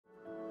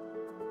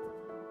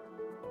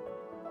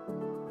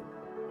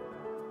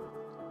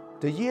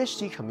The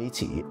ESG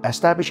Committee,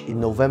 established in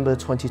November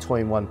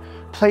 2021,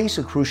 plays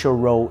a crucial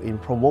role in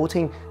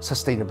promoting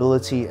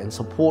sustainability and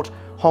support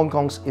Hong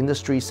Kong's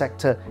industry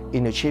sector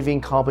in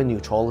achieving carbon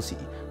neutrality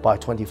by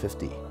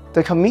 2050.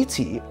 The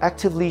committee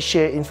actively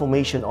shares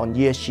information on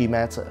ESG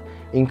matters,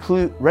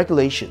 including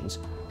regulations,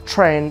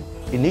 trend,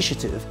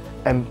 initiative,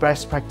 and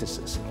best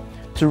practices,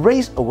 to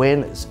raise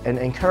awareness and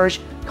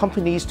encourage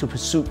companies to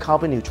pursue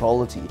carbon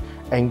neutrality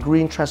and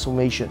green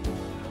transformation.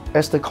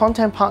 As the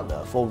content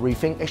partner for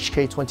ReThink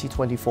HK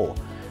 2024,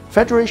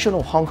 Federation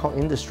of Hong Kong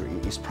Industry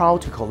is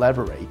proud to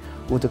collaborate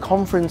with the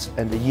conference,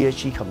 and the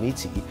ESG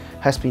Committee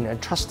has been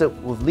entrusted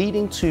with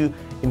leading two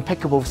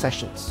impeccable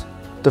sessions.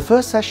 The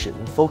first session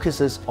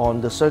focuses on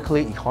the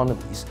circular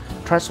economy's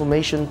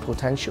transformation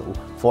potential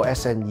for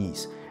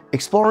SMEs,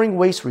 exploring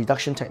waste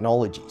reduction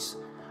technologies.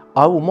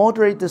 I will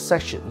moderate this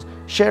section,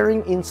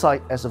 sharing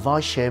insight as a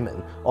Vice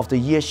Chairman of the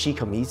ESG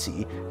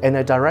Committee and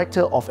a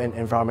Director of an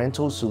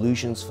environmental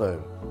solutions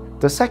firm.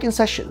 The second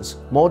session,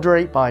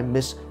 moderated by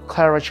Ms.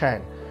 Clara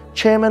Chan,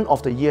 Chairman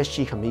of the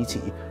ESG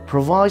Committee,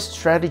 provides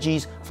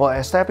strategies for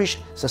established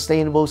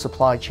sustainable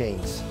supply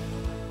chains.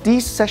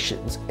 These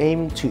sessions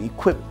aim to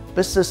equip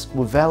business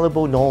with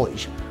valuable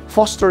knowledge,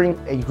 fostering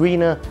a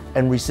greener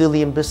and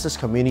resilient business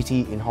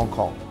community in Hong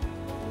Kong.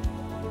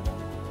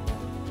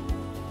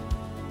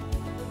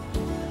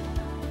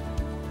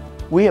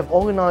 We have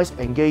organized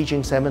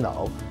engaging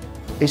seminars.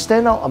 A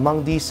standout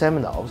among these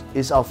seminars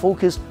is our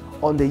focus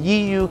on the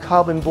EU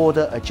Carbon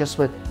Border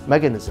Adjustment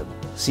Mechanism,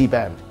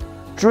 CBAM,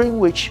 during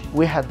which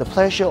we had the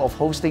pleasure of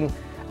hosting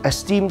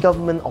esteemed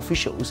government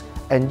officials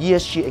and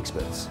ESG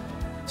experts.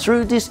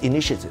 Through these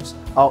initiatives,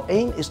 our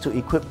aim is to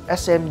equip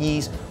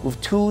SMEs with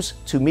tools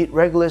to meet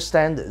regular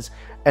standards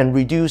and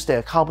reduce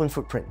their carbon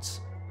footprints.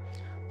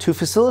 To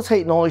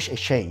facilitate knowledge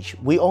exchange,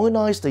 we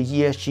organized the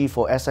ESG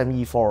for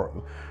SME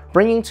Forum,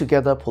 bringing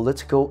together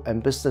political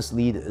and business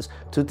leaders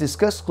to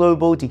discuss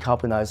global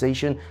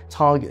decarbonization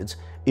targets,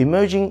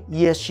 emerging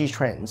ESG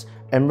trends,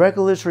 and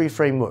regulatory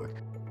framework.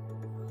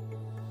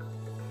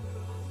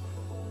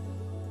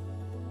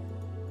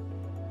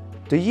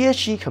 The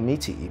ESG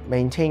Committee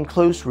maintains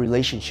close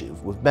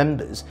relationships with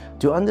members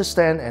to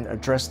understand and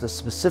address the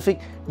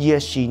specific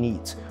ESG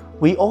needs.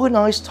 We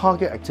organize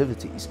target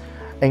activities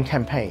and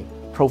campaigns,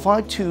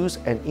 provide tools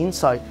and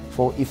insight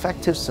for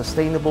effective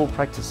sustainable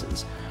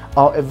practices.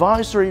 Our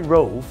advisory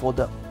role for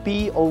the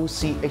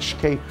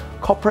BOCHK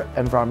Corporate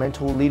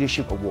Environmental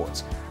Leadership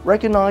Awards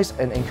recognize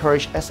and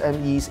encourage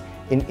SMEs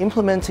in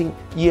implementing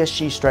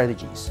ESG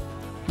strategies.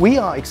 We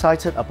are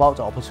excited about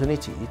the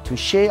opportunity to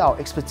share our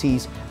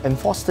expertise and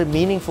foster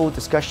meaningful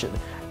discussion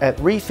at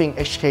ReThink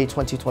HK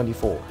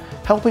 2024,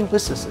 helping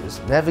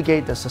businesses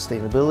navigate their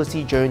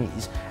sustainability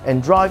journeys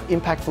and drive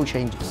impactful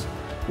changes.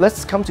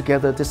 Let's come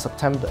together this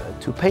September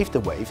to pave the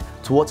way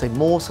towards a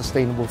more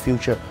sustainable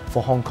future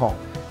for Hong Kong.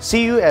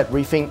 See you at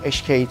ReThink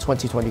HK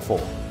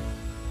 2024.